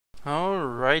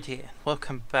Alrighty,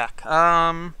 welcome back.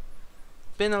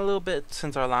 Been a little bit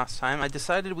since our last time. I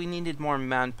decided we needed more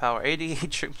manpower.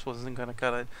 88 troops wasn't gonna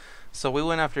cut it, so we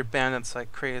went after bandits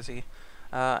like crazy.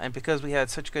 And because we had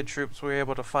such good troops, we were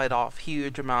able to fight off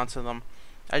huge amounts of them.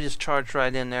 I just charged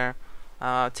right in there,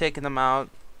 taking them out,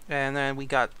 and then we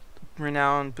got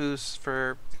renown boosts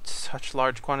for such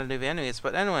large quantity of enemies.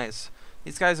 But anyways,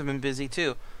 these guys have been busy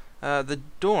too. The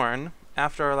Dorn,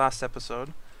 after our last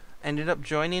episode, ended up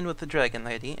joining with the Dragon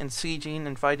Lady and sieging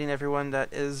and fighting everyone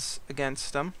that is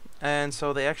against them. And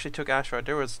so they actually took Ashrod.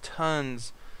 There was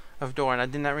tons of Dorn. I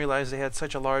did not realize they had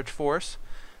such a large force.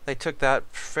 They took that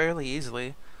fairly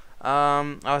easily.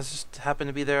 I was just happened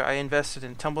to be there. I invested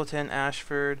in Tumbleton,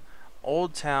 Ashford,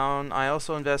 Old Town. I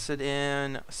also invested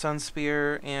in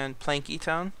Sunspear and Planky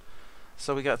Town.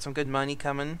 So we got some good money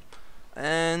coming.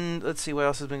 And let's see what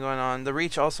else has been going on. The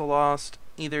Reach also lost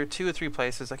either 2 or 3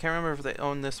 places. I can't remember if they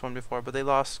owned this one before, but they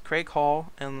lost Craig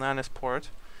Hall and Lannisport.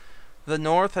 The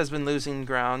North has been losing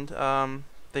ground.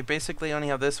 They basically only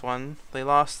have this one. They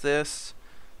lost this.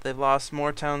 They've lost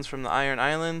more towns from the Iron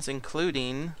Islands,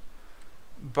 including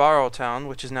Barrowtown,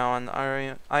 which is now on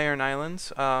the Iron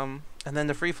Islands. And then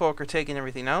the Free Folk are taking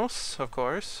everything else, of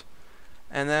course.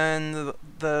 And then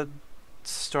the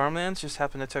Stormlands just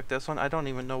happened to take this one. I don't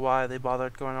even know why they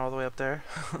bothered going all the way up there.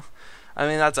 I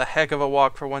mean, that's a heck of a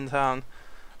walk for one town.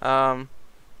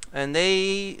 And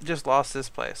they just lost this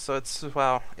place. So it's,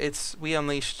 wow, we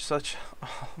unleashed such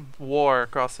war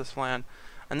across this land.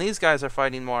 And these guys are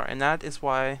fighting more, and that is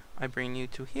why I bring you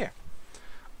to here.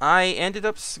 I ended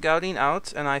up scouting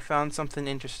out, and I found something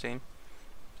interesting.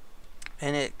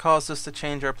 And it caused us to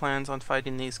change our plans on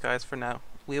fighting these guys for now.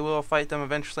 We will fight them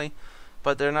eventually,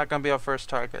 but they're not going to be our first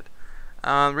target.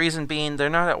 Reason being, they're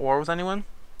not at war with anyone.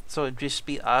 So it'd just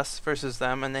be us versus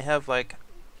them, and they have like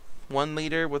one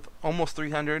leader with almost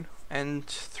 300 and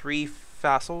 3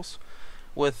 vassals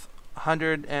with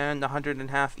 100 and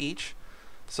 150 each.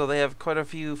 So they have quite a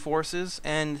few forces,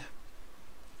 and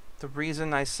the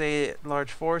reason I say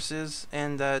large forces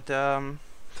and that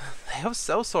they have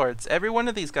sellswords. Every one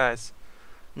of these guys,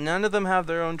 none of them have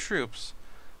their own troops.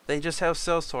 They just have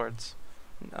sellswords.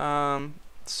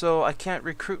 So I can't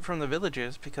recruit from the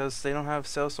villages because they don't have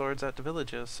sellswords at the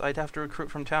villages. I'd have to recruit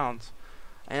from towns.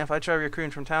 And if I try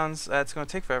recruiting from towns, that's going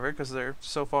to take forever because they're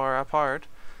so far apart.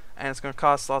 And it's going to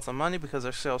cost lots of money because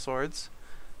they're sellswords.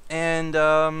 And,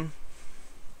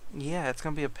 yeah, it's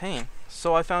going to be a pain.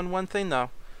 So I found one thing,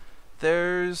 though.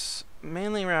 There's,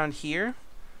 mainly around here,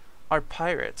 are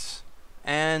pirates.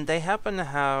 And they happen to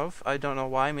have, I don't know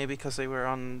why, maybe because they were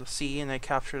on the sea and they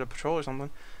captured a patrol or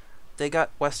something. They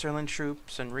got Westerland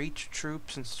troops and Reach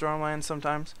troops and Stormland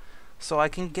sometimes. So I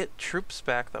can get troops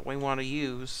back that we want to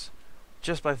use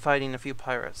just by fighting a few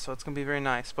pirates. So it's going to be very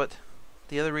nice. But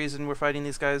the other reason we're fighting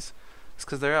these guys is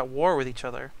because they're at war with each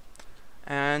other.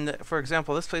 And, for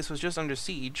example, this place was just under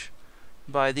siege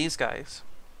by these guys.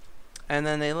 And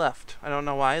then they left. I don't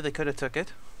know why. They could have took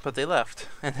it, but they left.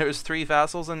 And there was 3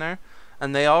 vassals in there.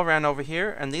 And they all ran over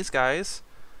here. And these guys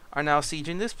are now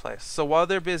sieging this place. So while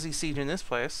they're busy sieging this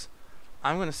place,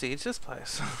 I'm going to siege this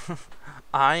place.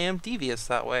 I am devious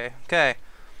that way. Okay.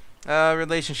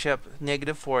 Relationship,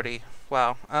 -40.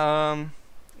 Wow.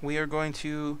 We are going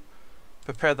to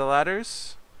prepare the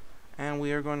ladders. And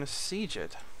we are going to siege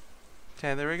it.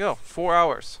 Okay, there we go. 4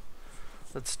 hours.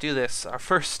 Let's do this. Our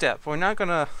first step. We're not going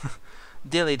to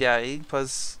dilly-dally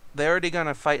because they're already going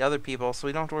to fight other people. So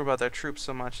we don't have to worry about their troops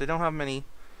so much. They don't have many.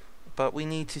 But we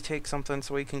need to take something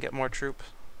so we can get more troops.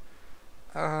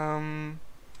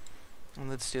 And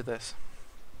let's do this.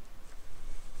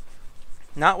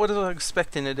 Not what I was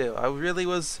expecting to do. I really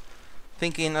was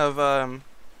thinking of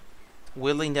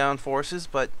whittling down forces,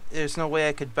 but there's no way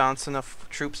I could bounce enough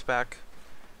troops back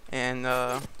and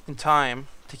in time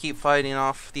to keep fighting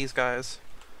off these guys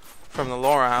from the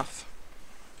Lorath.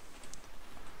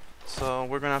 So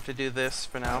we're gonna have to do this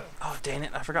for now. Oh dang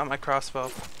it! I forgot my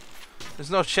crossbow. There's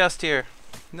no chest here.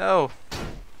 No.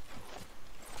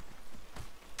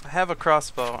 I have a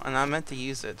crossbow, and I meant to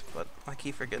use it, but I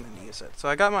keep forgetting to use it. So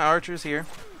I got my archers here.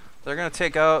 They're going to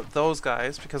take out those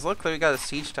guys, because luckily we got a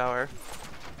siege tower.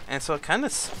 And so it kind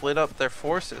of split up their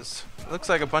forces. It looks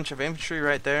like a bunch of infantry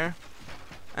right there.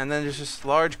 And then there's just a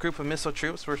large group of missile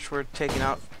troops, which we're taking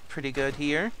out pretty good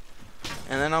here.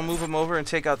 And then I'll move them over and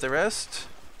take out the rest.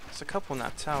 There's a couple in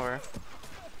that tower.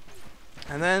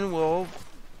 And then we'll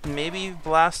maybe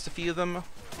blast a few of them,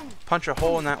 punch a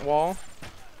hole in that wall.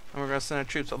 And we're going to send our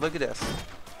troops. So look at this.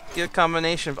 Good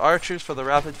combination of archers for the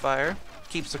rapid fire.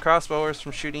 Keeps the crossbowers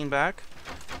from shooting back.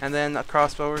 And then the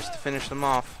crossbowers to finish them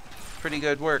off. Pretty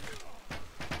good work.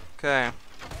 Okay.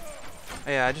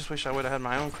 Yeah, I just wish I would have had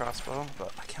my own crossbow,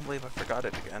 but I can't believe I forgot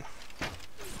it again.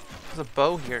 There's a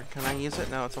bow here. Can I use it?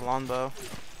 No, it's a longbow.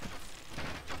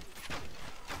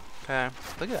 Okay,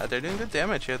 look at that. They're doing good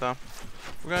damage here, though.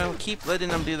 We're gonna keep letting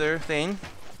them do their thing.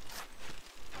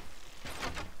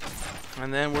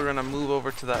 And then we're gonna move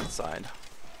over to that side.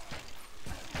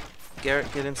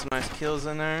 Garrett getting some nice kills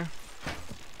in there.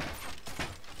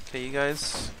 Okay, you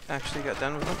guys actually got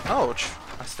done with them. Ouch!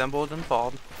 I stumbled and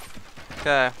falled.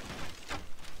 Okay.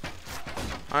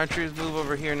 Archers move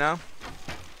over here now.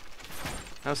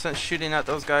 No sense shooting at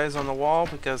those guys on the wall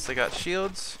because they got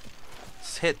shields.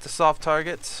 Just hit the soft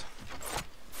targets.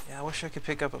 Yeah, I wish I could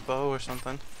pick up a bow or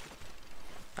something.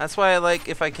 That's why I like,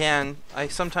 if I can, I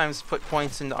sometimes put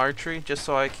points into archery just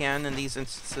so I can, in these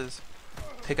instances,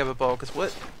 pick up a bow. Because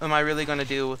what am I really going to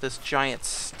do with this giant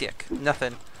stick?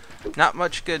 Nothing. Not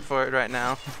much good for it right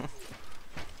now.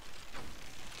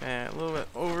 Okay, a little bit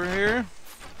over here.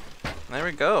 There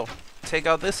we go. Take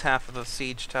out this half of the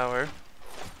siege tower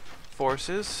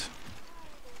forces.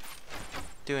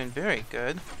 Doing very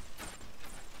good.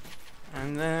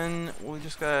 And then we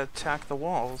just gotta attack the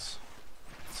walls.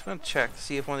 Just gonna check to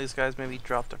see if one of these guys maybe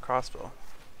dropped a crossbow.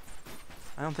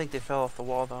 I don't think they fell off the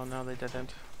wall though. No, they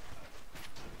didn't.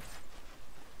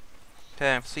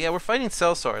 Okay, so yeah, we're fighting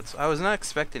sellswords. I was not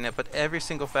expecting it, but every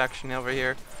single faction over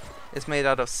here is made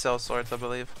out of sellswords, I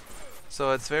believe.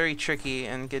 So it's very tricky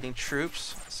in getting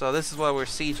troops. So this is why we're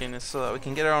sieging, is so that we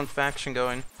can get our own faction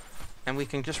going, and we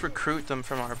can just recruit them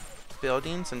from our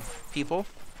buildings and people.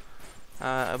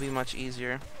 It'll be much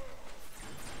easier.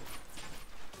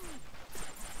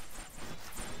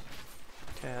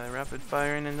 Okay, rapid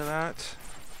firing into that.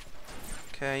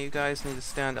 Okay, you guys need to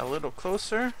stand a little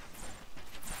closer.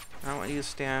 I want you to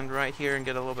stand right here and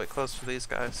get a little bit closer to these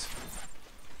guys.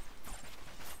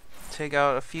 Take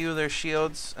out a few of their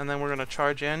shields, and then we're going to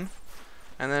charge in.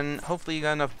 And then hopefully you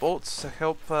got enough bolts to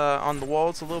help on the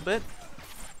walls a little bit.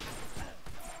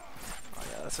 Oh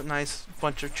yeah, that's a nice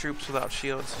bunch of troops without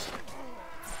shields.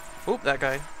 Oop, that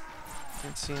guy.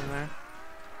 Can't see him there.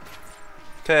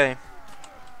 Okay.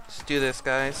 Let's do this,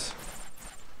 guys.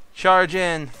 Charge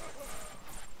in.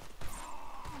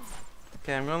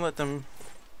 Okay, I'm going to let them...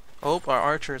 Oh, our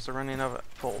archers are running out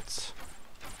of bolts.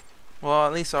 Well,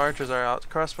 at least the archers are out. The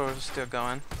crossbows are still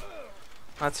going.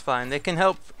 That's fine. They can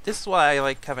help. This is why I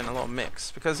like having a little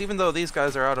mix. Because even though these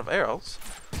guys are out of arrows,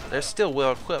 they're still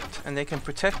well equipped. And they can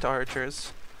protect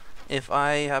archers if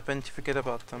I happen to forget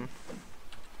about them.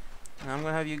 And I'm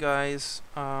going to have you guys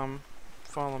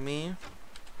follow me.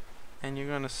 And you're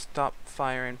going to stop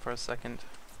firing for a second.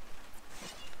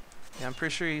 Yeah, I'm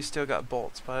pretty sure you still got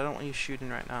bolts, but I don't want you shooting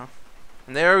right now.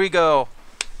 And there we go.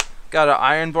 Got our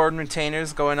ironborn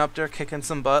retainers going up there kicking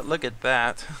some butt. Look at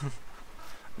that.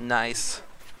 Nice.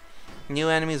 New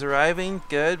enemies arriving.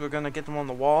 Good. We're going to get them on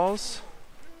the walls.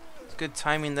 It's good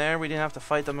timing there. We didn't have to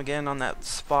fight them again on that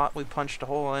spot we punched a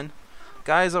hole in.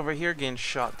 Guys over here getting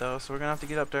shot though, so we're going to have to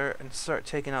get up there and start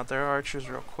taking out their archers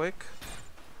real quick.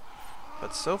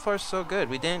 But so far so good.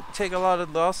 We didn't take a lot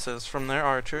of losses from their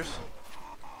archers.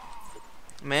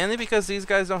 Mainly because these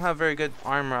guys don't have very good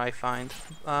armor, I find.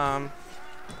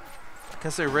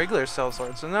 Because they're regular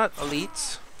sellswords. They're not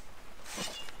elites.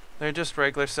 They're just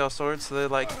regular sellswords, so they're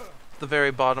like the very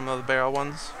bottom of the barrel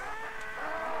ones.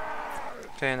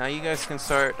 Okay, now you guys can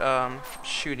start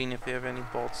shooting if you have any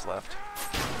bolts left.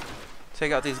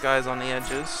 Take out these guys on the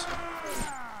edges.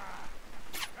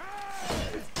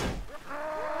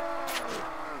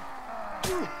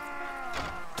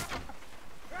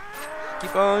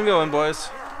 Keep on going, boys.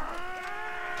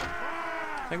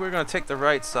 I think we're going to take the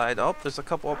right side. Oh, there's a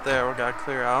couple up there we got to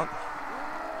clear out.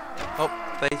 Oh,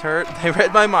 they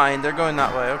read my mind. They're going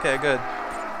that way. Okay, good.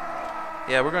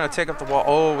 Yeah, we're going to take up the wall.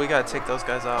 Oh, we got to take those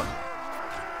guys out.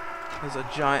 There's a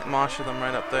giant mosh of them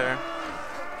right up there.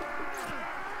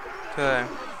 Okay.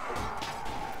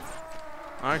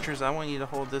 Archers, I want you to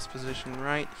hold this position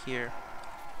right here.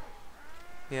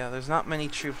 Yeah, there's not many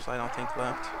troops, I don't think,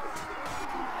 left.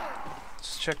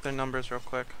 Just check their numbers real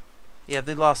quick. Yeah,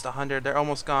 they lost 100. They're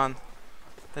almost gone.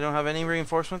 They don't have any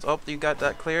reinforcements. Oh, you got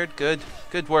that cleared. Good.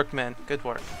 Good work, man. Good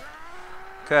work.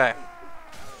 Okay.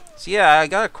 So yeah, I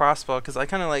got a crossbow because I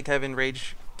kind of like having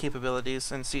rage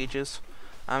capabilities in sieges.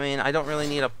 I mean, I don't really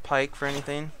need a pike for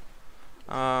anything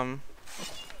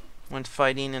when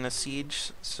fighting in a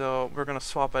siege. So we're going to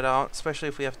swap it out, especially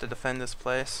if we have to defend this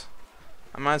place.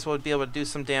 I might as well be able to do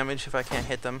some damage if I can't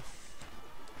hit them.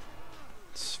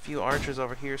 There's a few archers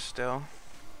over here still.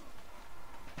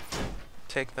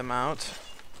 Take them out.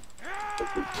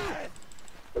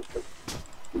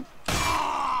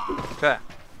 Okay.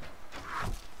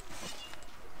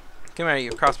 Come here,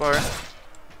 you crossbower.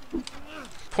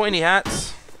 Pointy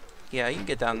hats. Yeah, you can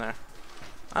get down there.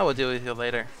 I will deal with you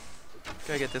later.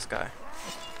 Gotta get this guy.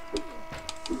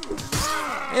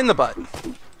 In the butt.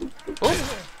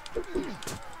 Oh.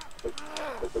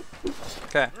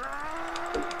 Okay.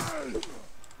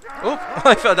 Oop!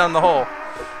 I fell down the hole.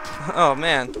 Oh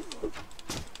man.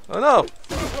 Oh no!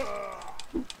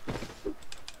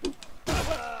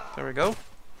 There we go.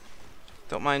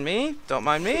 Don't mind me. Don't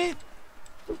mind me.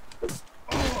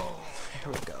 Here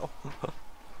we go.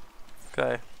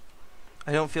 Okay.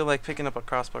 I don't feel like picking up a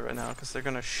crossbow right now because they're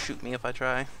gonna shoot me if I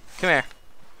try. Come here.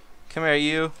 Come here,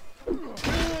 you.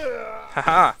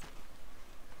 Haha.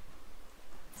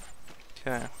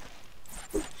 Okay.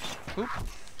 Oop.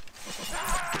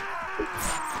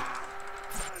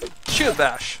 Shield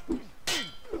bash.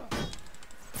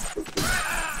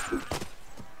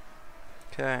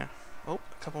 Okay. Oh,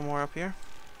 a couple more up here.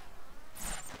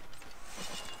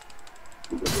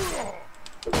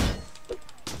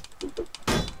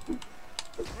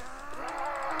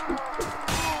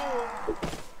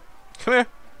 Come here.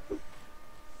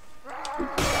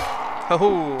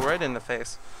 Oh, right in the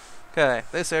face. Okay,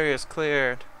 this area is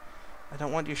cleared. I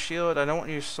don't want your shield, I don't want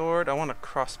your sword, I want a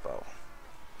crossbow.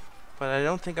 But I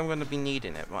don't think I'm going to be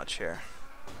needing it much here.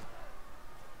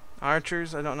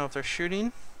 Archers, I don't know if they're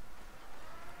shooting.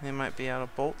 They might be out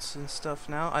of bolts and stuff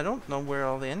now. I don't know where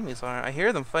all the enemies are. I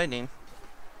hear them fighting.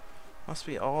 Must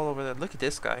be all over there. Look at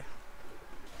this guy.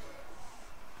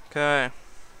 Okay.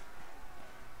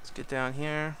 Let's get down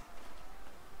here.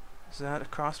 Is that a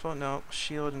crossbow? No.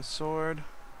 Shield and sword.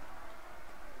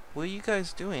 What are you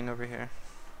guys doing over here?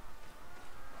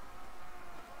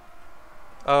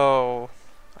 Oh.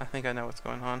 I think I know what's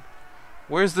going on.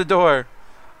 Where's the door?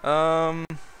 I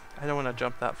don't want to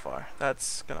jump that far.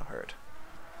 That's gonna hurt.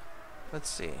 Let's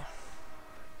see.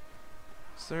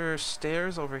 Is there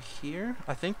stairs over here?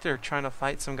 I think they're trying to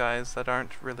fight some guys that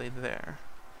aren't really there.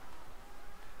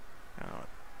 Oh,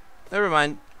 never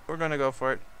mind. We're gonna go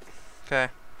for it. Okay.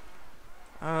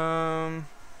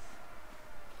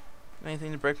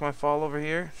 Anything to break my fall over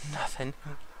here? Nothing.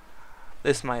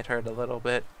 This might hurt a little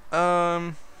bit.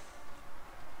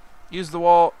 Use the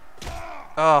wall.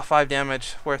 Oh, 5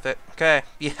 damage. Worth it. Okay.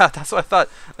 Yeah, that's what I thought.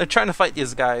 They're trying to fight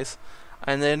these guys.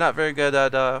 And they're not very good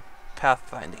at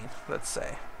pathfinding, let's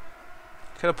say.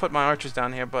 Could have put my archers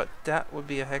down here, but that would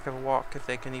be a heck of a walk if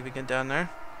they can even get down there.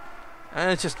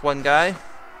 And it's just one guy.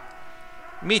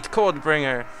 Meet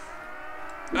Coldbringer.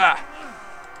 Ah!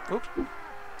 Oops.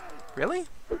 Really?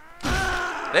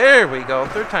 There we go.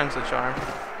 3rd time's the charm.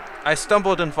 I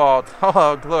stumbled and falled.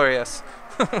 Oh, glorious.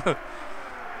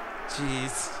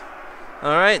 Jeez.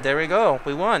 Alright, there we go.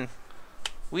 We won.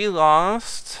 We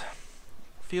lost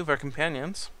a few of our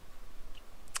companions.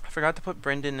 I forgot to put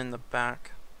Brendan in the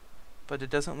back. But it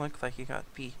doesn't look like he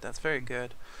got beat. That's very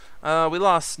good. We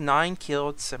lost 9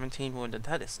 killed, 17 wounded.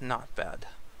 That is not bad.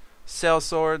 Sail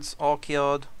swords, all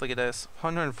killed. Look at this.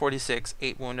 146,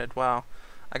 8 wounded. Wow.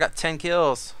 I got 10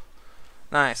 kills.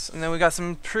 Nice. And then we got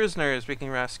some prisoners we can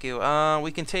rescue.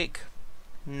 We can take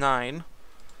 9.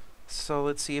 So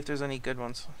let's see if there's any good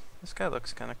ones. This guy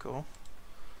looks kind of cool.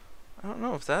 I don't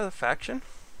know if that's a faction.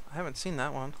 I haven't seen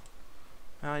that one.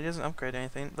 No, he doesn't upgrade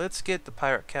anything. Let's get the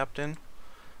pirate captain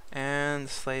and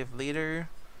slave leader.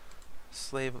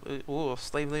 Slave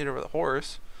leader with a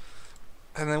horse.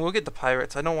 And then we'll get the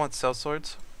pirates. I don't want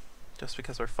sellswords, just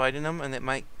because we're fighting them and it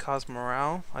might cause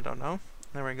morale. I don't know.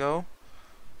 There we go.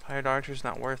 Pirate archer's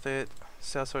not worth it.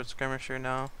 Sellsword skirmisher,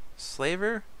 no.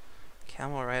 Slaver,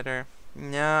 camel rider.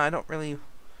 Nah, I don't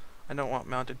want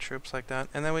mounted troops like that.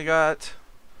 And then we got.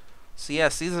 So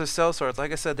yes, these are sellswords.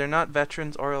 Like I said, they're not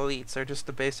veterans or elites. They're just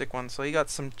the basic ones. So you got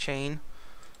some chain.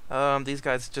 These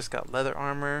guys just got leather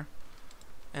armor.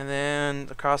 And then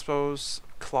the crossbows,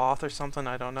 cloth or something,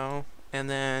 I don't know. And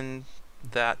then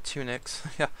that tunics.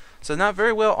 Yeah. So not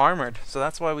very well armored. So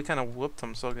that's why we kind of whooped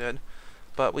them so good.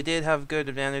 But we did have good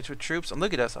advantage with troops. And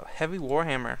look at us, a heavy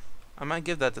warhammer. I might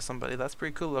give that to somebody. That's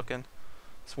pretty cool looking.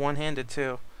 It's one-handed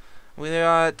too. We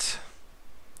got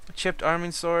chipped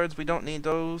arming swords. We don't need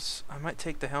those. I might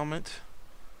take the helmet.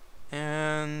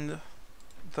 And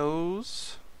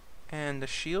those. And the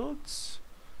shields.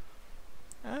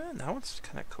 That one's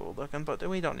kind of cool looking, but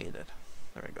we don't need it.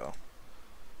 There we go.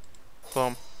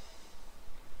 Boom.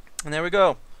 And there we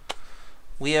go.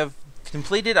 We have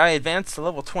completed. I advanced to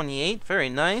level 28. Very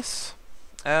nice.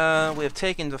 We have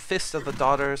taken the Fist of the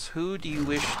Daughters. Who do you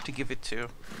wish to give it to?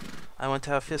 I want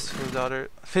to have Fist of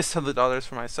the Daughters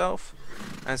for myself.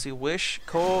 As you wish.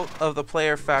 Cole of the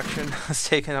player faction has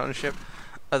taken ownership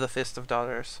of the Fist of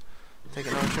Daughters.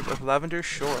 Taking ownership of Lavender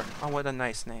Shore. Oh, what a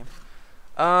nice name.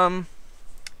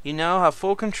 You now have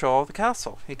full control of the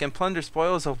castle. You can plunder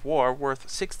spoils of war worth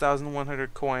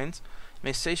 6,100 coins. You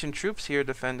may station troops here to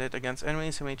defend it against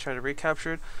enemies who may try to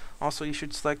recapture it. Also, you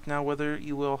should select now whether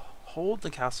you will hold the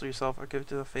castle yourself or give it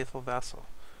to a faithful vassal.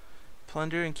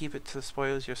 Plunder and keep it to the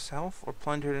spoils yourself, or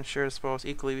plunder and share the spoils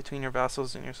equally between your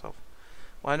vassals and yourself.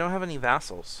 Well, I don't have any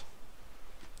vassals.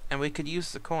 And we could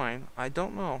use the coin. I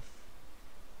don't know.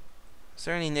 Is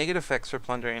there any negative effects for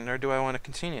plundering, or do I want to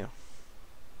continue?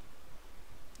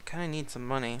 I kind of need some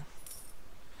money.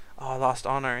 Oh, I lost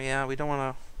honor. Yeah, we don't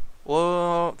want to...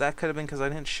 Whoa, that could have been because I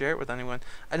didn't share it with anyone.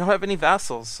 I don't have any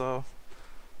vassals, so...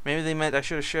 Maybe they meant I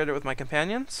should have shared it with my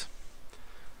companions?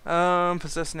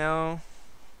 Possess now...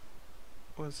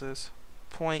 What is this?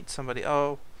 Point somebody.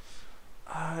 Oh.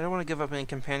 I don't want to give up any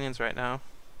companions right now.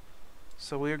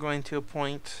 So we are going to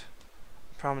appoint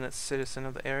a prominent citizen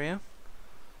of the area.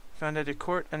 Found at your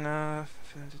court and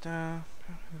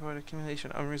avoid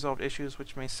accumulation of unresolved issues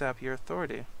which may sap your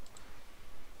authority.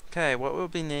 Okay, what will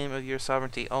be the name of your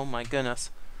sovereignty? Oh my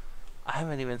goodness. I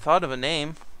haven't even thought of a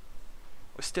name.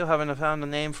 We still haven't found a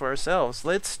name for ourselves.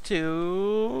 Let's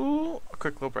do a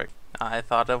quick little break. I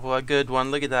thought of a good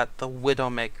one. Look at that. The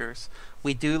Widowmakers.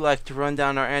 We do like to run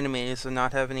down our enemies and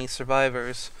not have any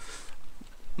survivors.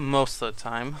 Most of the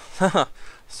time.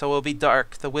 So we'll be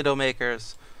dark. The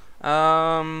Widowmakers.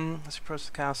 Let's approach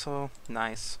the castle.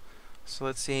 Nice. So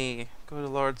let's see. Go to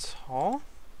Lord's Hall.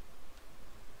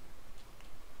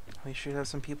 We should have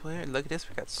some people here. Look at this.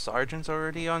 We got sergeants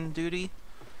already on duty.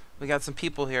 We got some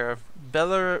people here.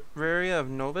 Bellaria of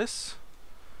Novus.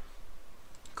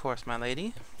 Of course, my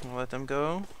lady. We'll let them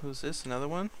go. Who's this? Another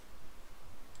one?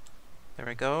 There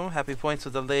we go. Happy points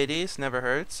with the ladies. Never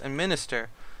hurts. And Minister.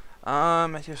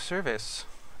 At your service.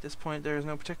 At this point, there is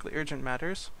no particularly urgent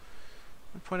matters.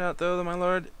 I point out, though, that my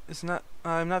lord is not...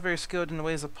 I'm not very skilled in the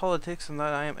ways of politics, and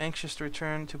that I am anxious to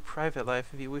return to private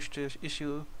life. If you wish to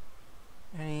issue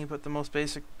any but the most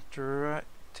basic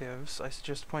directives, I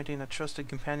suggest appointing a trusted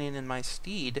companion in my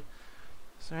stead.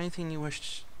 Is there anything you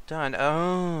wish done?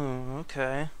 Oh,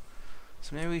 okay.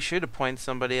 So maybe we should appoint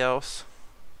somebody else.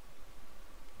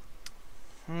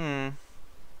 I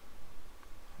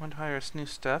want to hire a new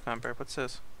staff member. What's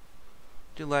this?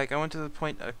 I want to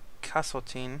appoint a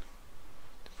Castleton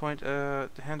to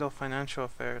handle financial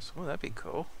affairs. Oh, that'd be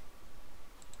cool.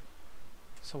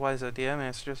 So wise idea. I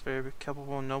suggest very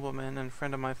capable nobleman and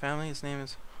friend of my family. His name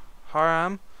is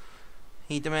Haram.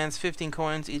 He demands 15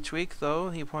 coins each week,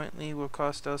 though. He apparently will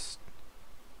cost us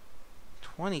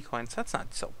 20 coins. That's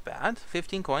not so bad.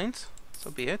 15 coins.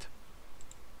 So be it.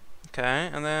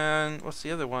 Okay, and then what's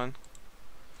the other one?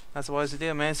 That's a wise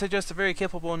idea. May I suggest a very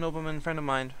capable nobleman friend of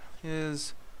mine. He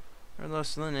is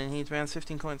Erlos Linen. He demands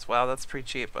 15 coins. Wow, that's pretty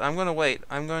cheap. But I'm gonna wait.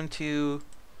 I'm going to...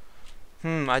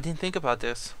 I didn't think about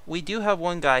this. We do have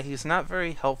one guy. He's not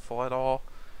very helpful at all.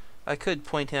 I could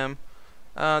point him.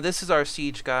 This is our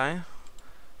siege guy.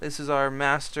 This is our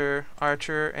master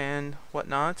archer and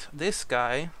whatnot. This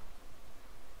guy,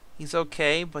 he's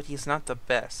okay, but he's not the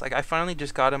best. Like, I finally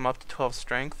just got him up to 12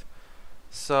 strength.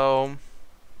 So,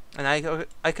 and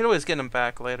I could always get him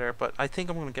back later, but I think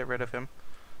I'm going to get rid of him.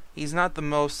 He's not the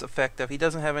most effective. He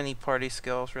doesn't have any party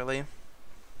skills, really.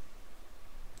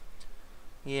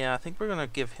 Yeah, I think we're going to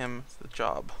give him the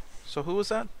job. So who was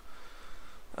that?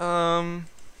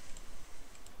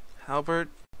 Halbert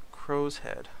Crow's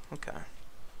Head. Okay.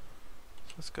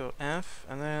 Let's go F,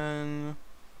 and then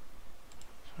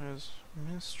there's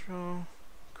Minstrel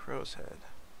Crow's Head.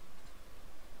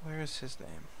 Where is his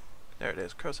name? There it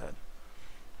is, Crow's Head.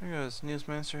 There goes.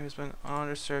 Newsmaster has been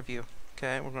honored to serve you.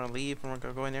 Okay, we're going to leave and we're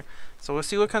going to go in there. So we'll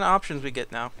see what kind of options we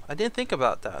get now. I didn't think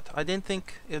about that. I didn't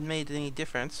think it made any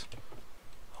difference.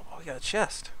 Oh, we got a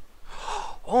chest.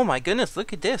 Oh my goodness,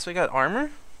 look at this. We got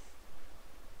armor.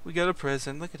 We got a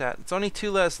present. Look at that. It's only 2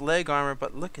 less leg armor,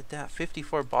 but look at that.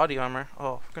 54 body armor.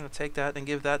 Oh, we're going to take that and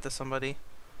give that to somebody.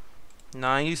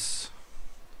 Nice.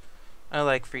 I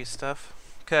like free stuff.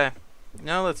 Okay,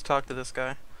 now let's talk to this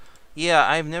guy. Yeah,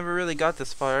 I've never really got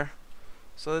this far.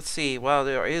 So let's see. Wow,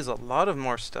 there is a lot of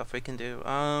more stuff we can do.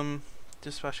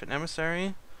 Dispatch an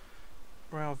emissary.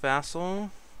 Royal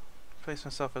vassal. Place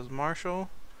myself as marshal.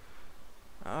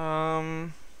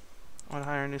 I want to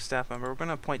hire a new staff member. We're going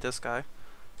to appoint this guy.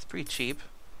 It's pretty cheap.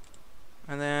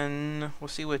 And then we'll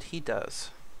see what he does.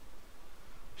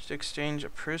 Just exchange a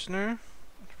prisoner.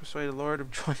 To persuade a lord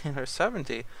of joining our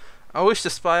sovereignty. I wish to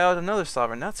spy out another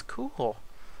sovereign. That's cool.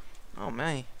 Oh,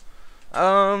 man.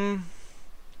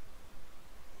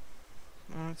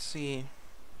 Let's see.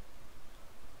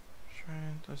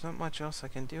 There's not much else I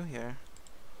can do here.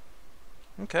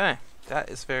 Okay, that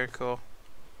is very cool.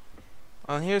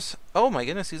 Here's... Oh my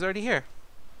goodness, he's already here.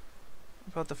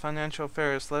 about the financial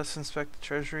affairs. Let's inspect the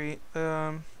treasury.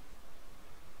 Have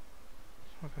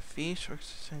a fee, short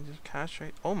exchanges, cash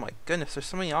rate. Oh my goodness, there's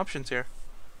so many options here.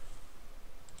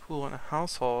 Pool in a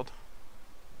household.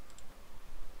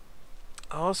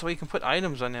 Oh, so we can put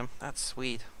items on him. That's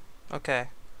sweet. Okay.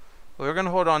 Well, we're gonna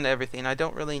hold on to everything. I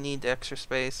don't really need the extra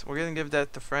space. We're gonna give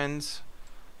that to friends,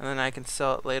 and then I can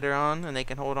sell it later on, and they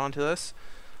can hold on to this.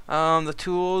 The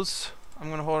tools I'm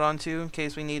gonna hold on to in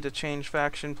case we need to change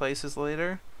faction places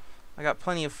later. I got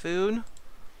plenty of food,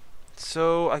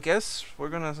 so I guess we're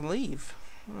gonna leave.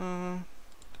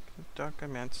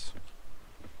 Documents.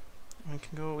 We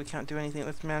can go. We can't do anything.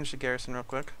 Let's manage the garrison real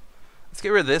quick. Let's get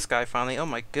rid of this guy finally. Oh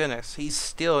my goodness, he's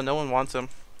still. No one wants him.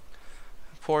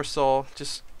 Poor soul,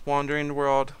 just wandering the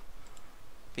world,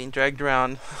 being dragged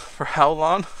around for how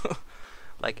long?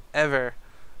 Like ever.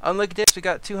 Unlike this, we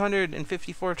got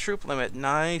 254 troop limit.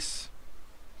 Nice.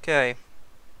 Okay.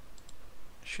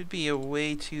 Should be a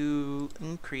way to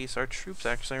increase our troops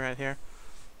actually right here.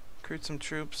 Recruit some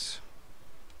troops.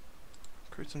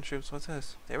 Recruit some troops. What's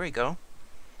this? There we go.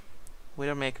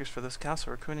 Widowmakers for this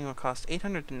castle. Recruiting will cost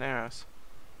 800 dineros.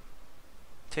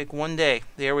 Take 1 day.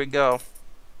 There we go.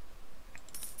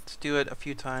 Let's do it a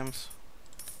few times.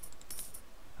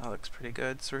 That looks pretty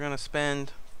good. So we're gonna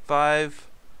spend 5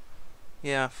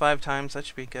 times. That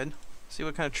should be good. See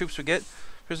what kind of troops we get.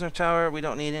 Prisoner tower, we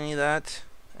don't need any of that.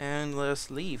 And let's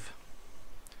leave.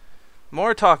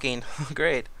 More talking.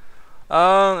 Great.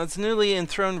 As newly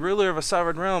enthroned ruler of a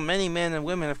sovereign realm, many men and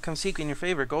women have come seeking your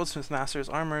favor. Goldsmith masters,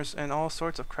 armors, and all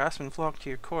sorts of craftsmen flock to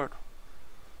your court.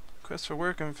 Requests for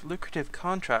work and for lucrative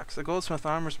contracts. The goldsmith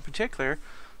armors in particular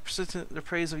persistent the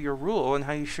praise of your rule and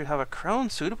how you should have a crown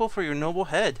suitable for your noble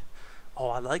head. Oh,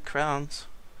 I like crowns.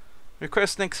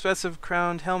 Request an expensive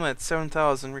crowned helmet,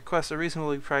 7,000. Request a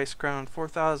reasonably priced crown,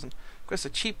 4,000. Request a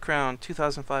cheap crown,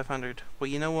 2,500. Well,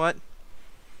 you know what?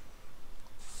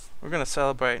 We're gonna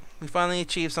celebrate. We finally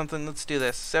achieved something. Let's do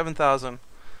this. 7,000.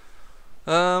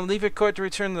 Leave your court to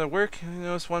return to the work. You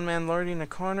notice one man lording a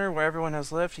corner where everyone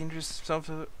has left. He introduces himself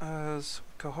as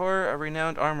Kahor, a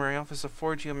renowned armorer. He offers to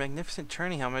forge you a magnificent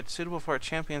tourney helmet suitable for a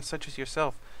champion such as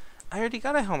yourself. I already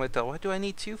got a helmet though. What do I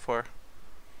need two for?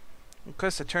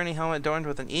 Request a tourney helmet adorned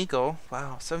with an eagle.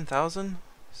 Wow, 7,000.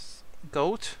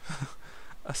 Goat,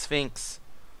 a sphinx,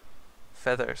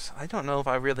 feathers. I don't know if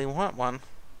I really want one.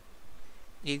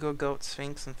 Eagle, goat,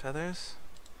 sphinx, and feathers.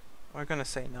 We're gonna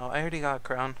say no. I already got a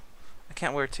crown. I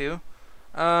can't wear two.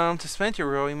 To spend your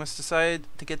rule, you must decide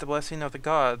to get the blessing of the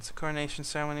gods. The coronation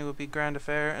ceremony will be a grand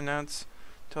affair. Announce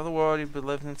to all the world your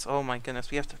benevolence. Oh my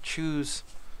goodness, we have to choose.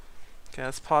 Okay,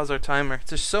 let's pause our timer.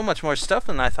 There's so much more stuff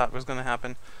than I thought was gonna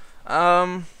happen.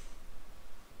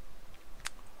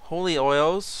 Holy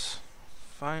oils.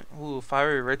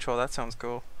 Fiery ritual. That sounds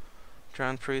cool.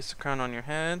 Drowned priest, a crown on your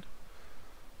head.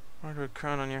 Order a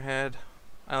crown on your head.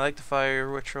 I like the fire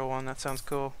ritual one. That sounds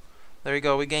cool. There we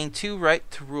go. We gained 2 right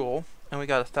to rule, and we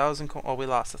got 1,000. Oh, we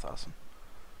lost 1,000.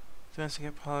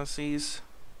 Domestic policies.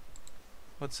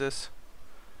 What's this?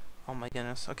 Oh my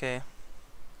goodness. Okay.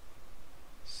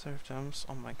 Serfdoms.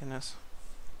 Oh my goodness.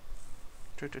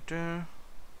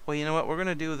 Well, you know what? We're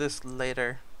gonna do this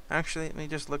later. Actually, let me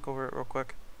just look over it real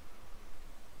quick.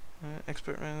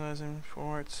 Expert analyzing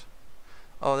reports.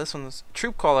 Oh, this one's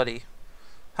troop quality.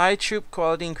 High troop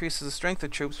quality increases the strength of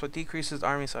troops, but decreases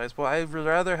army size. Well, I'd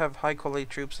rather have high quality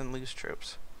troops than loose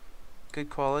troops. Good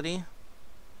quality.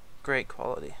 Great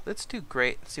quality. Let's do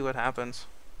great and see what happens.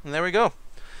 And there we go.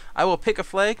 I will pick a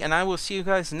flag, and I will see you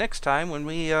guys next time when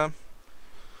we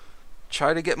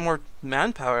try to get more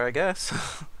manpower, I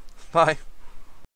guess. Bye.